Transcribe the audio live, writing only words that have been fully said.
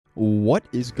What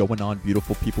is going on,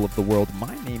 beautiful people of the world?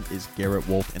 My name is Garrett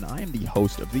Wolf, and I am the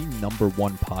host of the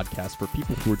 #1 podcast for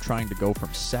people who are trying to go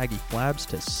from saggy flabs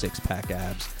to six-pack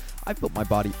abs. I've built my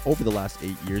body over the last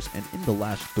 8 years, and in the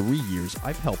last 3 years,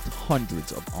 I've helped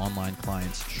hundreds of online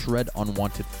clients shred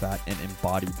unwanted fat and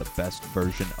embody the best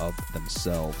version of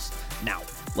themselves. Now,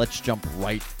 let's jump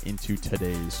right into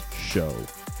today's show.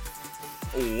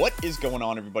 What is going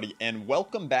on, everybody, and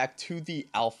welcome back to the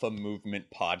Alpha Movement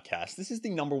Podcast. This is the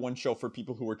 #1 show for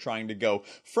people who are trying to go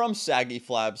from saggy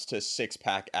flabs to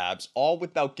six-pack abs, all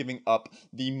without giving up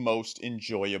the most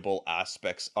enjoyable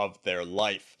aspects of their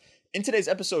life. In today's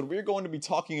episode, we're going to be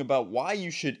talking about why you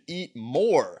should eat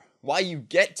more, why you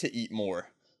get to eat more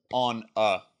on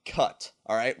a cut,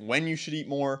 all right? When you should eat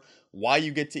more, why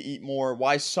you get to eat more,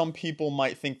 why some people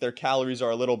might think their calories are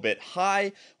a little bit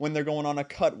high when they're going on a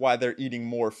cut, why they're eating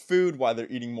more food, why they're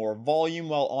eating more volume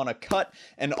while on a cut,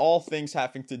 and all things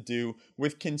having to do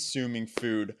with consuming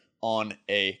food on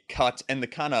a cut and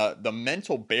the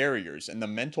mental barriers and the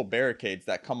mental barricades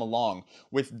that come along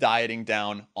with dieting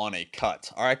down on a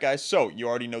cut. All right, guys, so you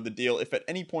already know the deal. If at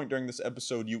any point during this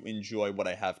episode you enjoy what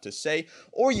I have to say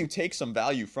or you take some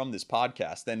value from this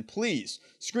podcast, then please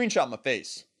screenshot my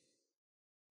face.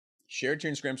 Share it to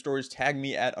your Instagram stories, tag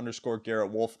me at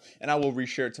 _Garrett Wolf, and I will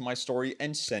reshare it to my story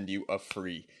and send you a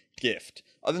free gift.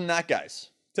 Other than that,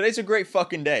 guys, today's a great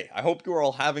fucking day. I hope you are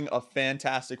all having a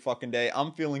fantastic fucking day.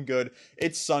 I'm feeling good.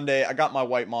 It's Sunday. I got my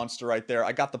white monster right there.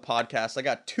 I got the podcast. I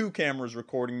got 2 cameras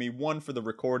recording me, one for the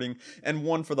recording and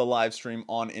one for the live stream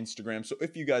on Instagram. So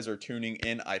if you guys are tuning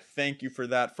in, I thank you for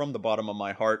that from the bottom of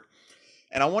my heart.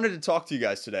 And I wanted to talk to you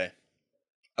guys today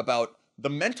about the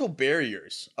mental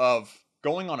barriers of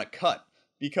going on a cut,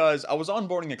 because I was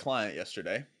onboarding a client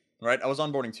yesterday, right? I was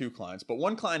onboarding 2 clients, but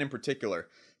one client in particular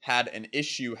had an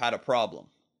issue, had a problem.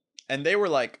 And they were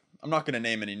like, I'm not going to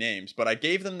name any names, but I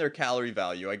gave them their calorie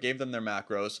value. I gave them their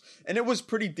macros, and it was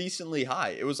pretty decently high.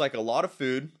 It was like a lot of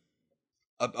food,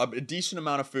 a decent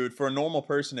amount of food. For a normal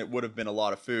person, it would have been a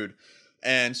lot of food.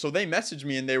 And so they messaged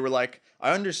me and they were like,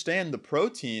 I understand the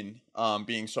protein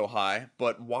being so high,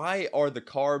 but why are the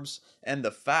carbs and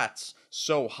the fats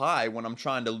so high when I'm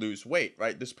trying to lose weight,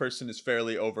 right? This person is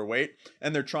fairly overweight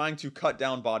and they're trying to cut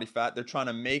down body fat. They're trying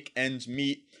to make ends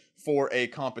meet for a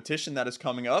competition that is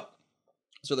coming up.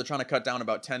 So they're trying to cut down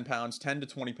about 10 pounds, 10 to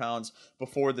 20 pounds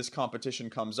before this competition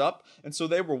comes up. And so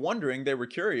they were wondering, they were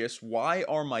curious, why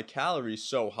are my calories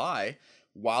so high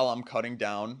while I'm cutting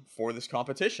down for this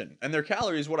competition? And their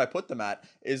calories, what I put them at,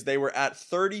 is they were at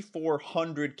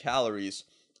 3,400 calories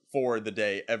for the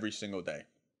day, every single day.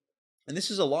 And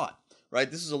this is a lot, right?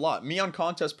 This is a lot. Me on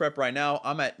contest prep right now,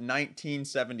 I'm at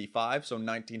 1975, so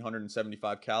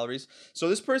 1975 calories. So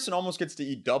this person almost gets to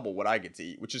eat double what I get to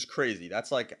eat, which is crazy.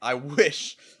 That's like, I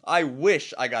wish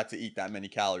I got to eat that many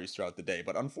calories throughout the day.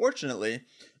 But unfortunately,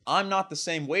 I'm not the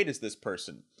same weight as this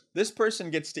person. This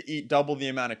person gets to eat double the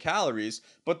amount of calories,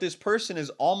 but this person is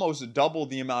almost double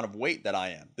the amount of weight that I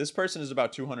am. This person is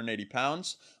about 280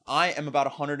 pounds. I am about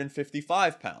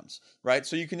 155 pounds, right?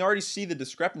 So you can already see the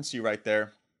discrepancy right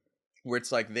there, where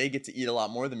it's like they get to eat a lot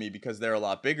more than me because they're a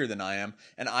lot bigger than I am,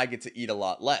 and I get to eat a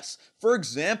lot less. For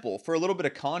example, for a little bit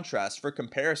of contrast, for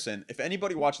comparison, if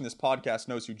anybody watching this podcast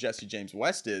knows who Jesse James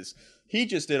West is, he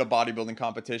just did a bodybuilding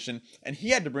competition, and he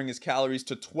had to bring his calories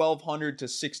to 1,200 to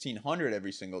 1,600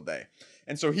 every single day.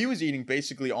 And so he was eating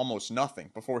basically almost nothing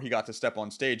before he got to step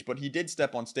on stage, but he did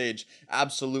step on stage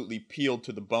absolutely peeled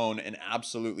to the bone and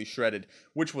absolutely shredded,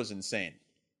 which was insane.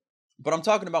 But I'm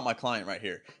talking about my client right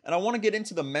here. And I want to get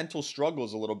into the mental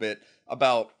struggles a little bit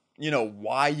about,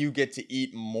 why you get to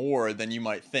eat more than you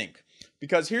might think.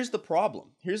 Because here's the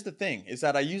problem. Here's the thing, is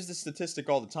that I use this statistic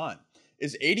all the time.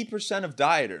 Is 80% of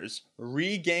dieters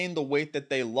regain the weight that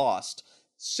they lost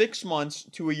 6 months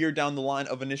to a year down the line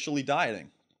of initially dieting.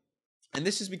 And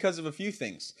this is because of a few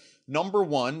things. Number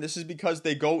one, this is because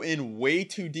they go in way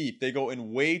too deep. They go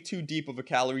in way too deep of a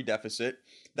calorie deficit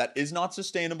that is not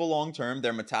sustainable long term.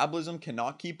 Their metabolism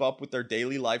cannot keep up with their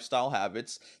daily lifestyle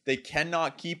habits. They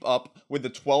cannot keep up with the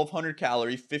 1,200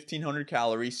 calorie, 1,500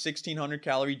 calorie, 1,600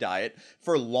 calorie diet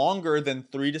for longer than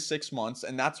 3 to 6 months.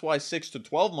 And that's why 6 to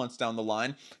 12 months down the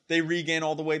line, they regain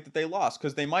all the weight that they lost,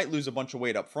 because they might lose a bunch of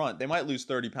weight up front. They might lose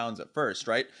 30 pounds at first,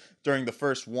 right? During the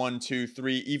first 1, 2,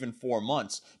 3, even 4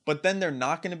 months. But then they're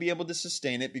not going to be able to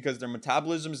sustain it because their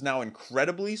metabolism is now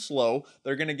incredibly slow.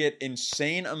 They're going to get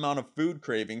insane amount of food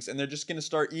cravings, and they're just going to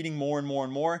start eating more and more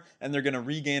and more, and they're going to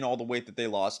regain all the weight that they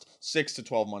lost 6 to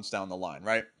 12 months down the line,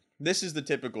 right? This is the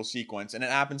typical sequence, and it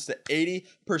happens to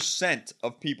 80%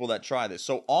 of people that try this.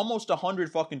 So almost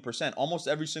 100 fucking percent, almost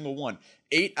every single one.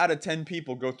 8 out of 10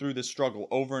 people go through this struggle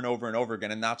over and over and over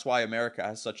again, and that's why America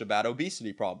has such a bad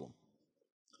obesity problem.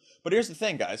 But here's the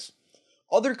thing, guys.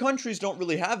 Other countries don't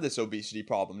really have this obesity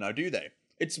problem now, do they?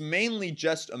 It's mainly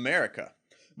just America.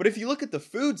 But if you look at the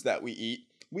foods that we eat,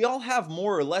 we all have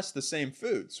more or less the same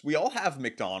foods. We all have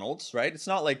McDonald's, right? It's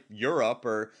not like Europe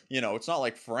or, it's not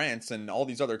like France and all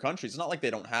these other countries. It's not like they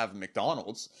don't have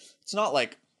McDonald's. It's not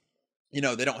like, they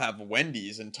don't have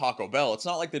Wendy's and Taco Bell. It's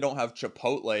not like they don't have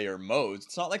Chipotle or Moe's.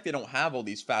 It's not like they don't have all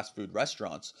these fast food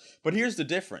restaurants. But here's the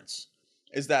difference,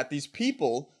 is that these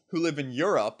people who live in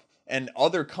Europe and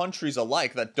other countries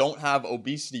alike that don't have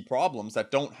obesity problems,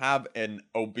 that don't have an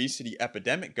obesity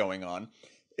epidemic going on,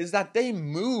 is that they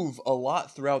move a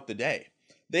lot throughout the day.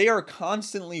 They are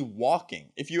constantly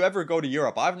walking. If you ever go to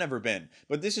Europe, I've never been,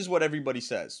 but this is what everybody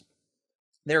says.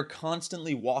 They're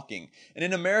constantly walking. And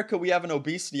in America, we have an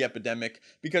obesity epidemic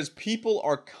because people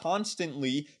are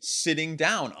constantly sitting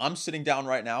down. I'm sitting down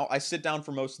right now. I sit down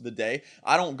for most of the day.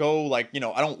 I don't go I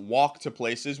don't walk to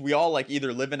places. We all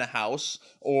either live in a house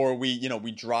or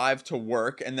we drive to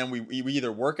work, and then we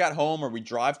either work at home or we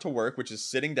drive to work, which is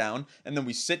sitting down, and then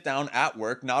we sit down at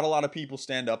work. Not a lot of people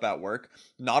stand up at work.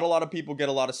 Not a lot of people get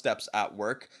a lot of steps at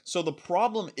work. So the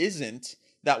problem isn't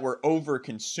that we're over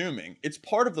consuming. It's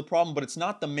part of the problem, but it's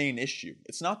not the main issue.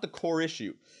 It's not the core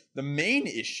issue. The main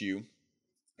issue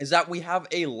is that we have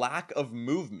a lack of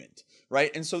movement,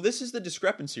 right? And so this is the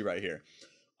discrepancy right here.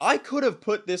 I could have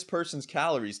put this person's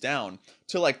calories down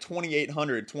to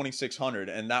 2,800, 2,600,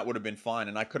 and that would have been fine.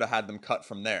 And I could have had them cut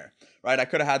from there, right? I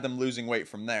could have had them losing weight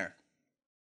from there.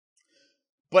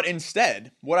 But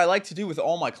instead, what I like to do with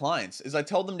all my clients is I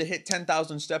tell them to hit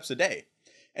 10,000 steps a day.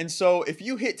 And so if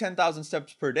you hit 10,000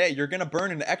 steps per day, you're going to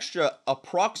burn an extra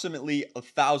approximately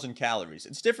 1,000 calories.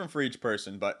 It's different for each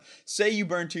person, but say you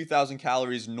burn 2,000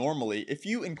 calories normally. If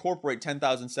you incorporate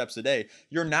 10,000 steps a day,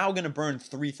 you're now going to burn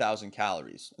 3,000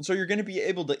 calories. And so you're going to be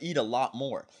able to eat a lot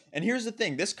more. And here's the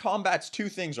thing. This combats two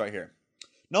things right here.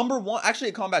 Number one,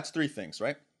 actually it combats three things,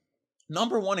 right?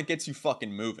 Number one, it gets you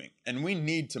fucking moving, and we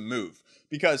need to move,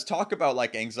 because talk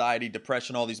about anxiety,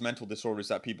 depression, all these mental disorders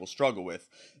that people struggle with.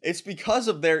 It's because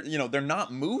of they're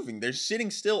not moving. They're sitting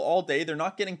still all day. They're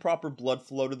not getting proper blood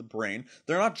flow to the brain.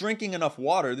 They're not drinking enough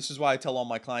water. This is why I tell all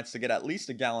my clients to get at least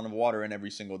a gallon of water in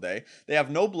every single day. They have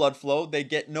no blood flow. They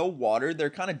get no water. They're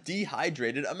kind of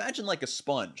dehydrated. Imagine like a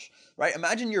sponge, right?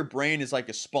 Imagine your brain is like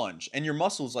a sponge and your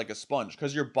muscles like a sponge,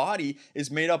 because your body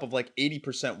is made up of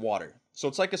 80% water. So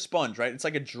it's like a sponge, right? It's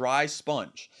like a dry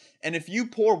sponge. And if you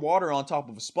pour water on top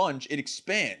of a sponge, it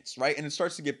expands, right? And it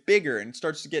starts to get bigger and it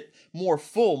starts to get more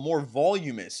full, more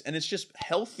voluminous, and it's just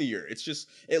healthier.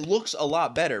 It looks a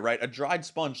lot better, right? A dried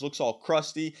sponge looks all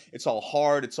crusty, it's all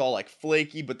hard, it's all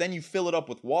flaky, but then you fill it up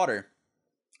with water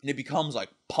and it becomes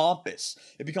pompous,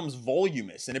 it becomes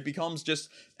voluminous, and it becomes just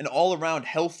an all-around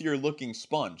healthier looking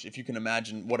sponge, if you can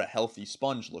imagine what a healthy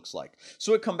sponge looks like.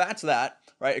 So it combats that,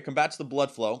 right? It combats the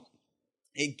blood flow.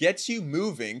 It gets you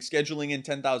moving, scheduling in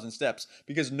 10,000 steps,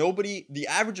 because the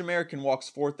average American walks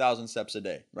 4,000 steps a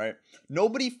day, right?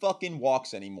 Nobody fucking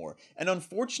walks anymore. And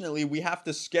unfortunately, we have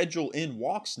to schedule in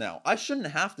walks now. I shouldn't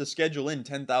have to schedule in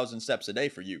 10,000 steps a day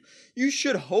for you. You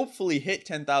should hopefully hit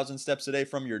 10,000 steps a day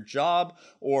from your job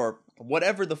or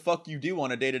whatever the fuck you do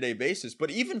on a day-to-day basis.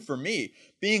 But even for me,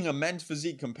 being a men's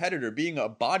physique competitor, being a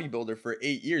bodybuilder for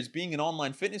 8 years, being an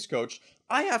online fitness coach,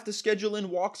 I have to schedule in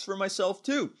walks for myself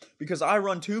too, because I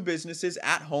run 2 businesses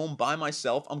at home by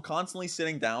myself. I'm constantly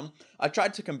sitting down. I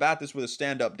tried to combat this with a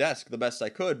stand-up desk the best I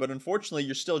could, but unfortunately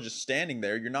you're still just standing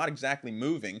there. You're not exactly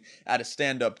moving at a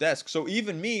stand-up desk. So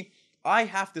even me, I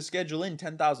have to schedule in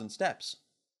 10,000 steps.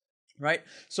 Right?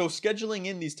 So scheduling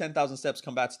in these 10,000 steps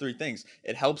combats 3 things.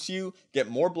 It helps you get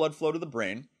more blood flow to the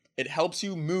brain. It helps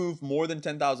you move more than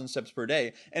 10,000 steps per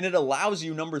day. And it allows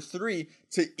you, number 3,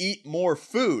 to eat more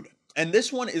food. And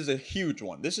this one is a huge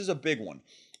one. This is a big one.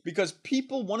 Because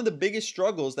one of the biggest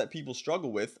struggles that people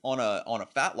struggle with on a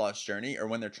fat loss journey, or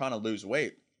when they're trying to lose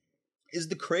weight, is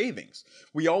the cravings.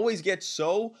 We always get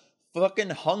so fucking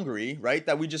hungry, right,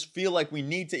 that we just feel like we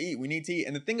need to eat.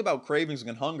 And the thing about cravings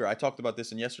and hunger, I talked about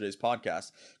this in yesterday's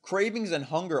podcast. Cravings and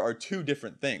hunger are 2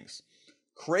 different things.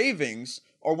 Cravings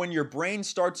are when your brain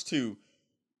starts to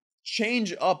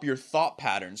change up your thought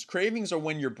patterns. Cravings are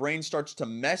when your brain starts to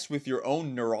mess with your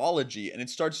own neurology and it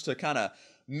starts to kind of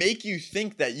make you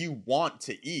think that you want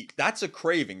to eat. That's a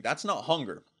craving. That's not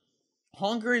hunger.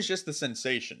 Hunger is just the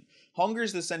sensation. Hunger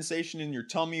is the sensation in your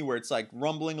tummy where it's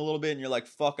rumbling a little bit and you're like,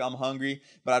 fuck, I'm hungry,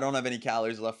 but I don't have any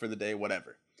calories left for the day,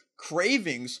 whatever.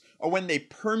 Cravings are when they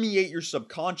permeate your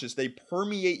subconscious, they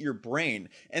permeate your brain,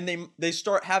 and they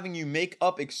start having you make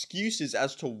up excuses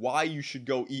as to why you should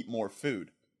go eat more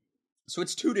food. So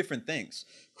it's two different things.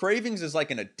 Cravings is like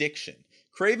an addiction.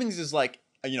 Cravings is like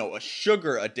a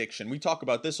sugar addiction. We talk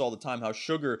about this all the time, how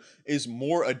sugar is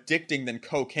more addicting than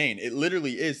cocaine. It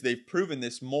literally is. They've proven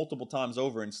this multiple times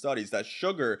over in studies that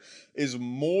sugar is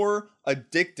more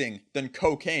addicting than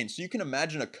cocaine. So you can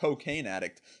imagine a cocaine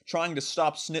addict trying to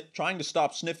stop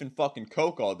sniffing fucking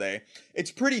coke all day.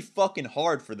 It's pretty fucking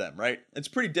hard for them, right? It's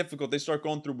pretty difficult. They start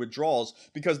going through withdrawals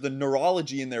because the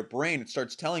neurology in their brain, it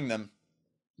starts telling them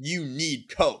you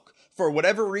need coke. For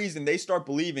whatever reason, they start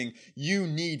believing you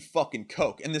need fucking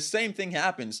coke. And the same thing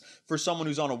happens for someone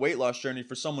who's on a weight loss journey,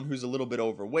 for someone who's a little bit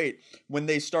overweight. When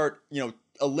they start,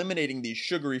 eliminating these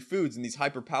sugary foods and these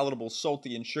hyper-palatable,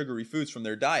 salty and sugary foods from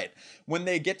their diet, when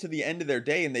they get to the end of their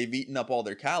day and they've eaten up all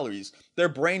their calories, their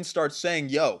brain starts saying,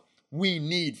 yo, we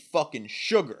need fucking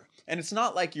sugar. And it's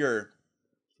not like you're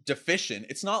deficient.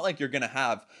 It's not like you're gonna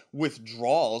have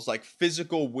withdrawals, like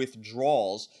physical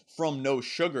withdrawals from no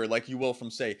sugar, like you will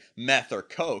from, say, meth or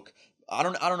coke. I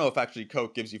don't know if actually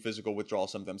coke gives you physical withdrawal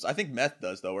symptoms. I think meth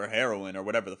does though, or heroin or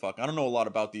whatever the fuck. I don't know a lot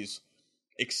about these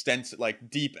extensive, like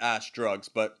deep ass drugs,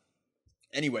 but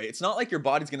anyway, it's not like your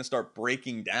body's going to start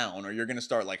breaking down or you're going to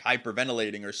start like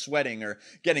hyperventilating or sweating or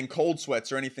getting cold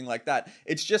sweats or anything like that.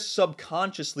 It's just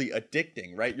subconsciously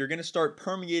addicting, right? You're going to start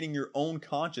permeating your own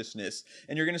consciousness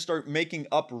and you're going to start making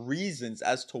up reasons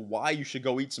as to why you should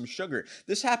go eat some sugar.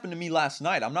 This happened to me last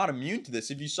night. I'm not immune to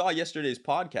this. If you saw yesterday's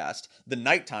podcast, the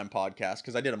nighttime podcast,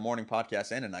 because I did a morning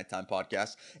podcast and a nighttime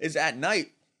podcast, is at night,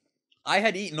 I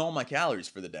had eaten all my calories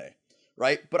for the day.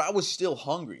 Right? But I was still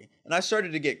hungry and I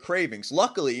started to get cravings.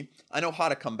 Luckily, I know how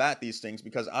to combat these things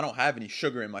because I don't have any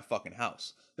sugar in my fucking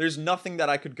house. There's nothing that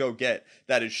I could go get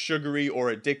that is sugary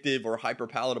or addictive or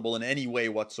hyper-palatable in any way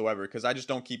whatsoever, because I just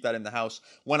don't keep that in the house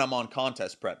when I'm on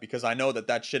contest prep, because I know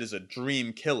that shit is a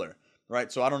dream killer,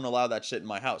 right? So I don't allow that shit in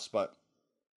my house. But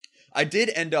I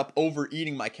did end up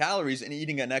overeating my calories and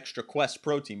eating an extra Quest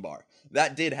protein bar.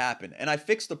 That did happen. And I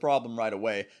fixed the problem right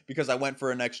away because I went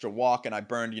for an extra walk and I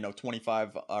burned,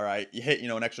 25, all right, you hit,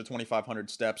 an extra 2,500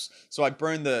 steps. So I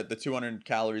burned the 200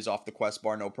 calories off the Quest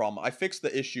bar, no problem. I fixed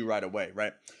the issue right away,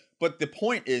 right? But the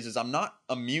point is I'm not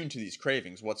immune to these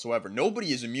cravings whatsoever.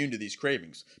 Nobody is immune to these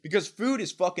cravings because food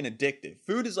is fucking addictive.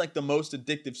 Food is like the most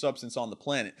addictive substance on the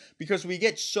planet because we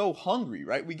get so hungry,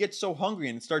 right? We get so hungry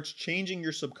and it starts changing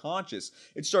your subconscious.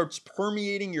 It starts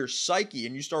permeating your psyche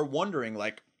and you start wondering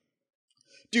like,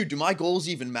 dude, do my goals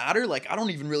even matter? Like, I don't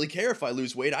even really care if I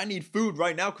lose weight. I need food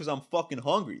right now because I'm fucking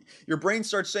hungry. Your brain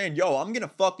starts saying, yo, I'm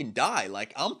gonna fucking die.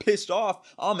 Like, I'm pissed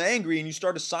off, I'm angry, and you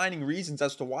start assigning reasons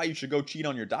as to why you should go cheat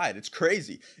on your diet. It's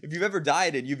crazy. If you've ever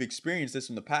dieted, you've experienced this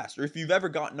in the past. Or if you've ever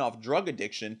gotten off drug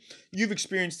addiction, you've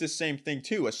experienced this same thing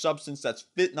too. A substance that's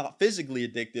not physically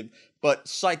addictive, but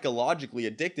psychologically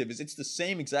addictive. It's the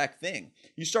same exact thing.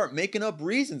 You start making up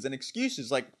reasons and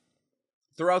excuses like,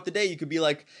 throughout the day, you could be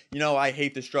like, I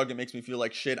hate this drug. It makes me feel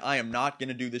like shit. I am not going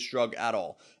to do this drug at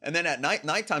all. And then at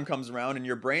nighttime comes around and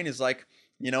your brain is like,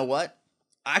 you know what?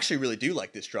 I actually really do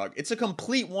like this drug. It's a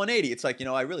complete 180. It's like,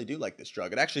 I really do like this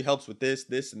drug. It actually helps with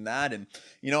this, and that. And,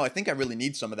 I think I really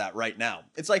need some of that right now.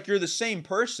 It's like you're the same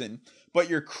person, but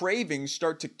your cravings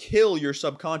start to kill your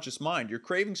subconscious mind. Your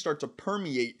cravings start to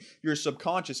permeate your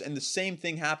subconscious. And the same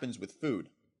thing happens with food.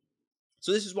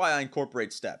 So this is why I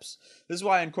incorporate steps. This is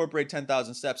why I incorporate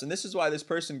 10,000 steps. And this is why this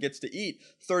person gets to eat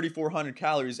 3,400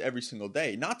 calories every single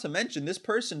day. Not to mention, this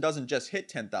person doesn't just hit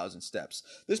 10,000 steps.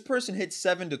 This person hits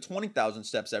 7,000 to 20,000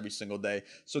 steps every single day.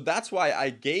 So that's why I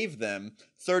gave them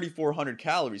 3,400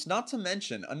 calories. Not to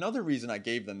mention, another reason I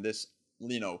gave them this,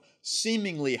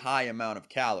 seemingly high amount of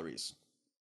calories,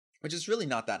 which is really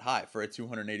not that high for a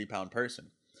 280-pound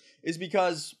person, is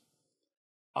because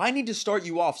I need to start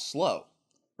you off slow.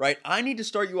 Right? I need to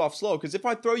start you off slow because if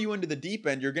I throw you into the deep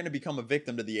end, you're going to become a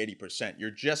victim to the 80%.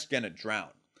 You're just going to drown,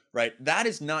 right? That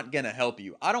is not going to help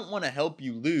you. I don't want to help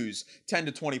you lose 10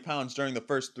 to 20 pounds during the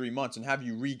first 3 months and have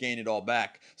you regain it all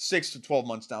back 6 to 12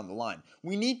 months down the line.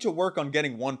 We need to work on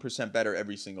getting 1% better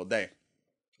every single day.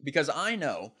 Because I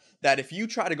know that if you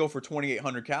try to go for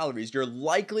 2,800 calories, you're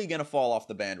likely going to fall off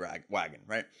the bandwagon,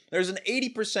 right? There's an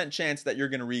 80% chance that you're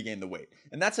going to regain the weight.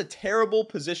 And that's a terrible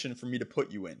position for me to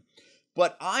put you in.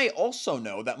 But I also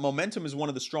know that momentum is one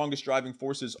of the strongest driving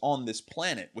forces on this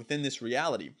planet, within this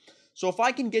reality. So if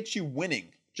I can get you winning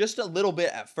just a little bit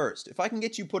at first, if I can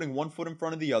get you putting one foot in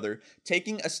front of the other,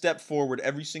 taking a step forward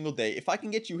every single day, if I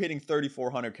can get you hitting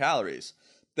 3,400 calories,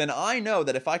 then I know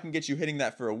that if I can get you hitting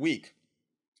that for a week,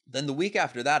 then the week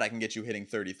after that, I can get you hitting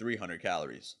 3,300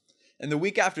 calories. And the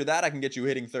week after that, I can get you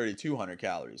hitting 3,200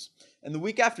 calories. And the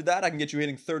week after that, I can get you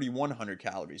hitting 3,100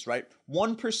 calories, right?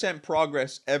 1%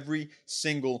 progress every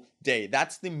single day.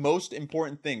 That's the most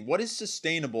important thing. What is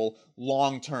sustainable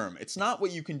long term? It's not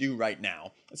what you can do right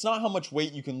now. It's not how much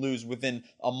weight you can lose within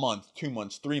a month, 2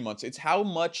 months, 3 months. It's how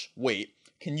much weight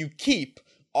can you keep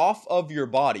off of your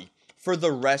body for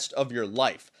the rest of your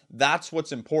life. That's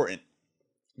what's important.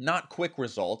 Not quick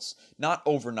results, not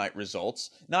overnight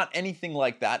results, not anything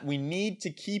like that. We need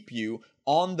to keep you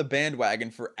on the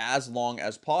bandwagon for as long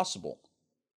as possible.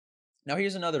 Now,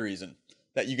 here's another reason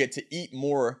that you get to eat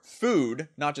more food,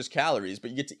 not just calories, but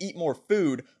you get to eat more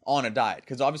food on a diet,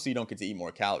 because obviously you don't get to eat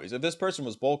more calories. If this person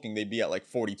was bulking, they'd be at like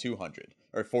 4,200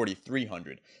 or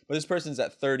 4,300, but this person's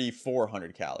at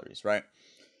 3,400 calories, right?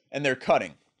 And they're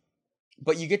cutting.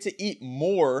 But you get to eat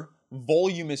more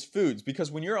voluminous foods,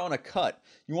 because when you're on a cut,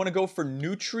 you want to go for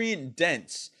nutrient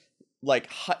dense, like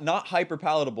not hyper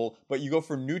palatable, but you go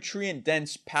for nutrient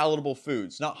dense palatable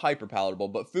foods, not hyper palatable,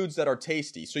 but foods that are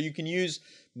tasty. So you can use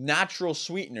natural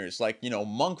sweeteners like,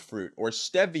 monk fruit or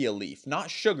stevia leaf, not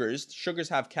sugars. Sugars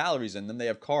have calories in them, they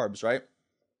have carbs, right?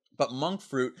 But monk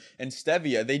fruit and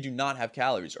stevia, they do not have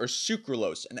calories. Or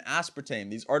sucralose and aspartame,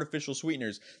 these artificial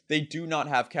sweeteners, they do not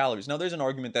have calories. Now, there's an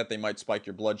argument that they might spike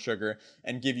your blood sugar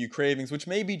and give you cravings, which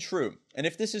may be true. And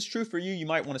if this is true for you, you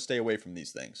might want to stay away from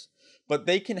these things. But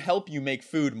they can help you make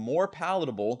food more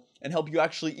palatable and help you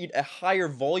actually eat a higher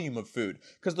volume of food.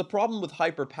 Because the problem with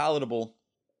hyperpalatable,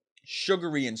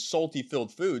 sugary and salty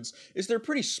filled foods is they're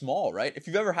pretty small, right? If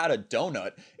you've ever had a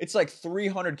donut, it's like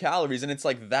 300 calories and it's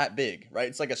like that big, right?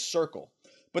 It's like a circle.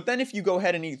 But then if you go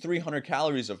ahead and eat 300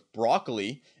 calories of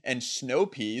broccoli and snow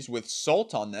peas with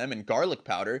salt on them and garlic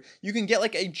powder, you can get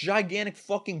like a gigantic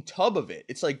fucking tub of it.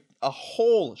 It's like a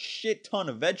whole shit ton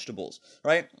of vegetables,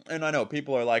 right? And I know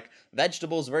people are like,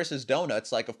 vegetables versus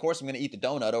donuts. Like, of course I'm going to eat the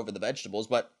donut over the vegetables,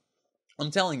 but I'm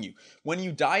telling you, when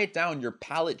you diet down, your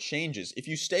palate changes. If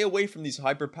you stay away from these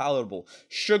hyperpalatable,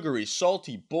 sugary,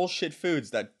 salty, bullshit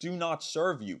foods that do not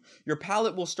serve you, your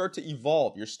palate will start to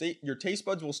evolve. Your taste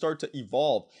buds will start to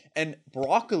evolve. And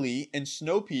broccoli and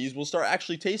snow peas will start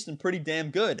actually tasting pretty damn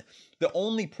good. The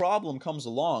only problem comes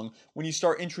along when you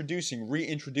start reintroducing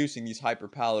these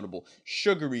hyperpalatable,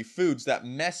 sugary foods that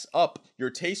mess up your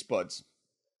taste buds.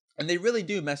 And they really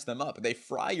do mess them up. They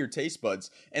fry your taste buds,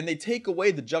 and they take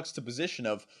away the juxtaposition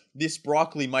of this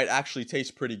broccoli might actually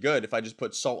taste pretty good if I just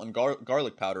put salt and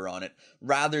garlic powder on it,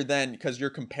 rather than, because you're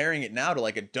comparing it now to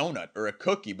like a donut or a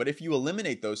cookie. But if you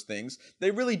eliminate those things, they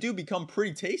really do become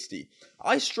pretty tasty.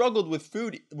 I struggled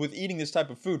with eating this type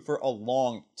of food for a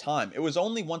long time. It was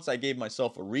only once I gave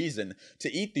myself a reason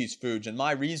to eat these foods, and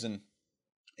my reason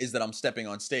is that I'm stepping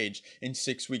on stage in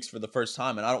 6 weeks for the first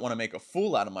time, and I don't want to make a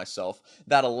fool out of myself,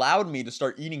 that allowed me to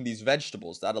start eating these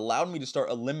vegetables, that allowed me to start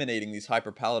eliminating these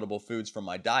hyperpalatable foods from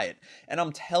my diet. And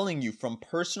I'm telling you from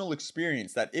personal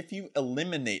experience that if you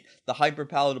eliminate the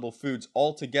hyperpalatable foods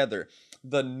altogether,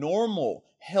 the normal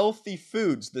healthy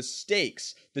foods, the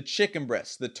steaks, the chicken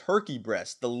breasts, the turkey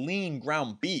breasts, the lean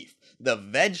ground beef, the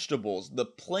vegetables, the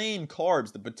plain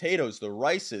carbs, the potatoes, the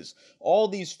rices, all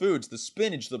these foods, the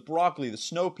spinach, the broccoli, the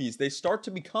snow peas, they start to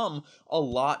become a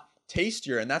lot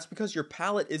tastier. And that's because your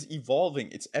palate is evolving.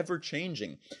 It's ever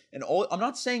changing. And I'm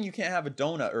not saying you can't have a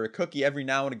donut or a cookie every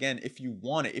now and again if you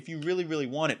want it, if you really, really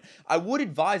want it. I would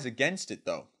advise against it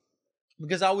though.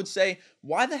 Because I would say,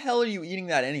 why the hell are you eating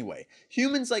that anyway?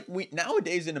 Humans,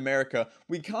 nowadays in America,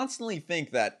 we constantly think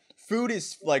that food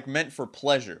is like meant for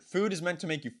pleasure. Food is meant to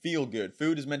make you feel good.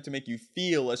 Food is meant to make you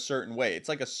feel a certain way. It's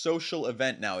like a social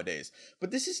event nowadays. But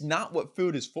this is not what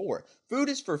food is for. Food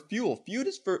is for fuel. Food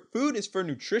is for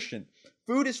nutrition.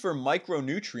 Food is for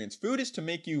micronutrients. Food is to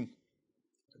make you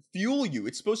fuel you.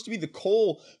 It's supposed to be the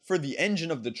coal for the engine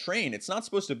of the train. It's not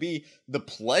supposed to be the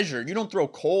pleasure. You don't throw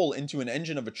coal into an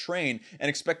engine of a train and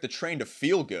expect the train to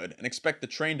feel good and expect the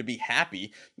train to be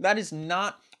happy. That is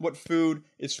not what food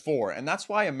is for. And that's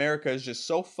why America is just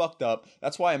so fucked up.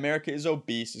 That's why America is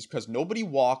obese, is because nobody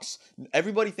walks.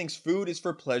 Everybody thinks food is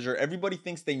for pleasure. Everybody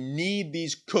thinks they need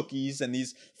these cookies and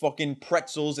these fucking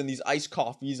pretzels and these iced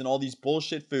coffees and all these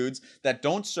bullshit foods that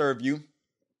don't serve you.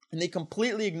 And they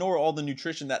completely ignore all the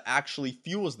nutrition that actually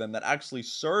fuels them, that actually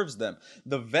serves them.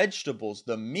 The vegetables,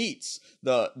 the meats,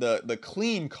 the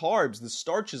clean carbs, the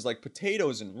starches like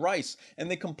potatoes and rice. And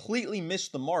they completely miss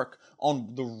the mark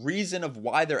on the reason of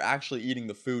why they're actually eating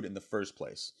the food in the first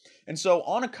place. And so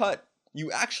on a cut,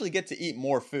 you actually get to eat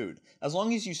more food. As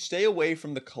long as you stay away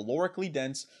from the calorically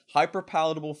dense,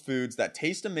 hyper-palatable foods that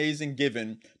taste amazing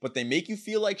given, but they make you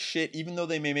feel like shit even though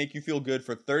they may make you feel good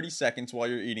for 30 seconds while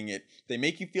you're eating it. They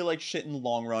make you feel like shit in the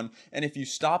long run, and if you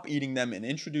stop eating them and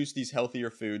introduce these healthier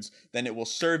foods, then it will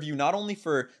serve you not only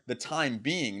for the time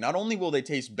being, not only will they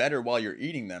taste better while you're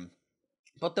eating them,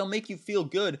 but they'll make you feel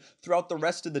good throughout the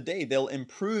rest of the day. They'll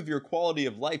improve your quality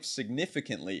of life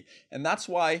significantly. And that's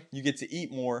why you get to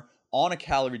eat more on a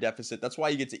calorie deficit. That's why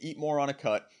you get to eat more on a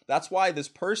cut. That's why this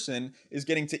person is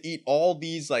getting to eat all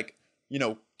these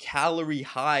calorie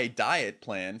high diet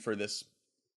plan for this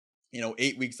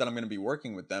 8 weeks that I'm going to be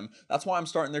working with them. That's why I'm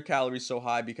starting their calories so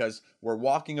high, because we're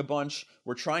walking a bunch.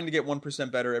 We're trying to get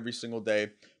 1% better every single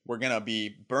day. We're going to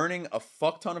be burning a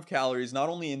fuck ton of calories, not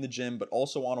only in the gym, but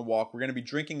also on a walk. We're going to be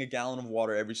drinking a gallon of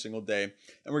water every single day.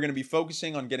 And we're going to be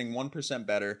focusing on getting 1%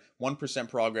 better, 1%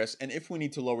 progress. And if we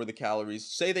need to lower the calories,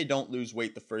 say they don't lose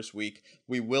weight the first week,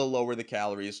 we will lower the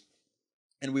calories.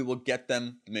 And we will get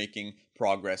them making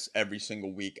progress every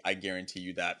single week. I guarantee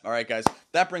you that. All right, guys,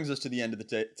 that brings us to the end of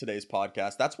today's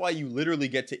podcast. That's why you literally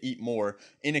get to eat more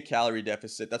in a calorie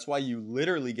deficit. That's why you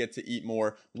literally get to eat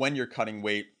more when you're cutting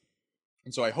weight.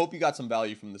 And so I hope you got some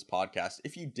value from this podcast.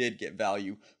 If you did get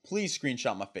value, please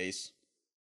screenshot my face.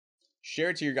 Share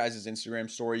it to your guys' Instagram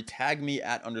story. Tag me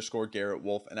at _Garrett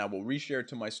Wolf, and I will reshare it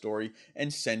to my story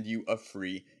and send you a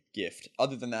free gift.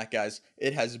 Other than that, guys,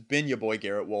 it has been your boy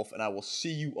Garrett Wolf, and I will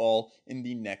see you all in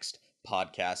the next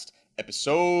podcast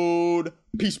episode.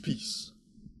 Peace.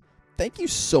 Thank you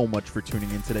so much for tuning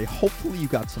in today. Hopefully you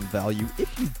got some value.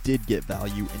 If you did get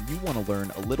value and you want to learn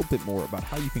a little bit more about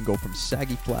how you can go from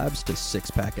saggy flabs to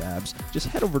six-pack abs, just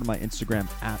head over to my Instagram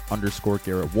at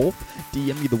 _Garrett Wolf.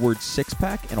 DM me the word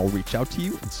six-pack and I'll reach out to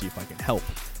you and see if I can help.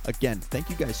 Again,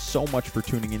 thank you guys so much for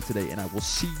tuning in today, and I will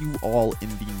see you all in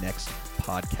the next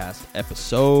podcast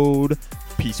episode.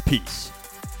 Peace.